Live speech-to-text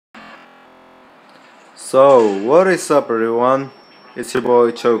So, what is up everyone? It's your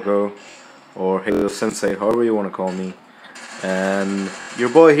boy Choco, or Halo Sensei, however you want to call me. And your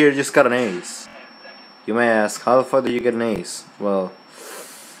boy here just got an ace. You may ask, how the fuck did you get an ace? Well,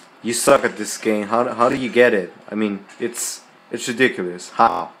 you suck at this game. How do you get it? I mean, it's ridiculous.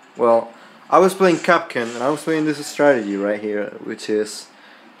 How? Well, I was playing Capcan, and I was playing this strategy right here, which is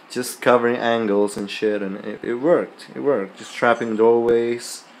just covering angles and shit, and it worked. It worked. Just trapping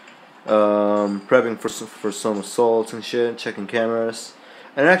doorways, prepping for some assaults and shit, checking cameras,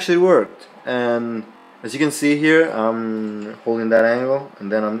 and it actually worked. And as you can see here, I'm holding that angle,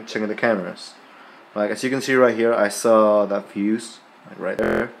 and then I'm checking the cameras. Like as you can see right here, I saw that fuse, like right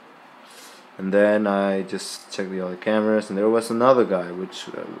there, and then I just checked the other cameras, and there was another guy, which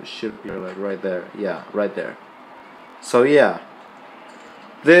should be like right there. Yeah, right there. So yeah,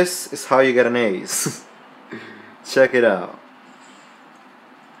 this is how you get an ace. Check it out.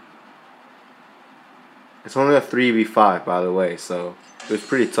 It's only a 3v5 by the way, so it was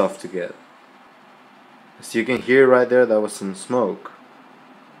pretty tough to get. As you can hear right there, that was some smoke.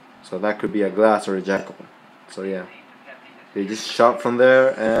 So that could be a glass or a jackal. So yeah, they just shot from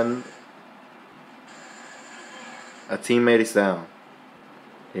there and a teammate is down.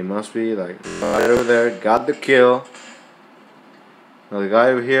 He must be like right over there, got the kill. Another guy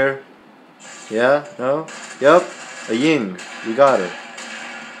over here. Yeah, no? Yup, a Ying. We got it.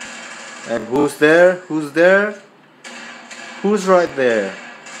 And who's there? Who's there? Who's right there?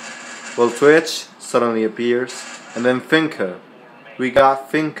 Well, Twitch suddenly appears. And then Finka. We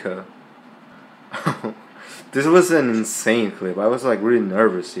got Finka. This was an insane clip. I was like really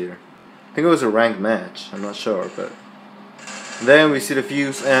nervous here. I think it was a ranked match. I'm not sure, but then we see the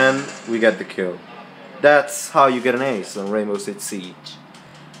fuse and we get the kill. That's how you get an ace on Rainbow Six Siege.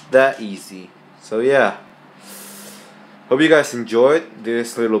 That easy. So yeah. Hope you guys enjoyed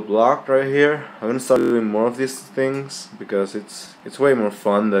this little block right here. I'm gonna start doing more of these things because it's way more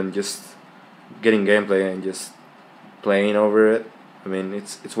fun than just getting gameplay and just playing over it. I mean,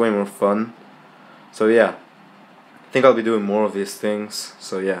 it's way more fun. So yeah, I think I'll be doing more of these things.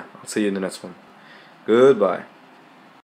 So yeah, I'll see you in the next one. Goodbye.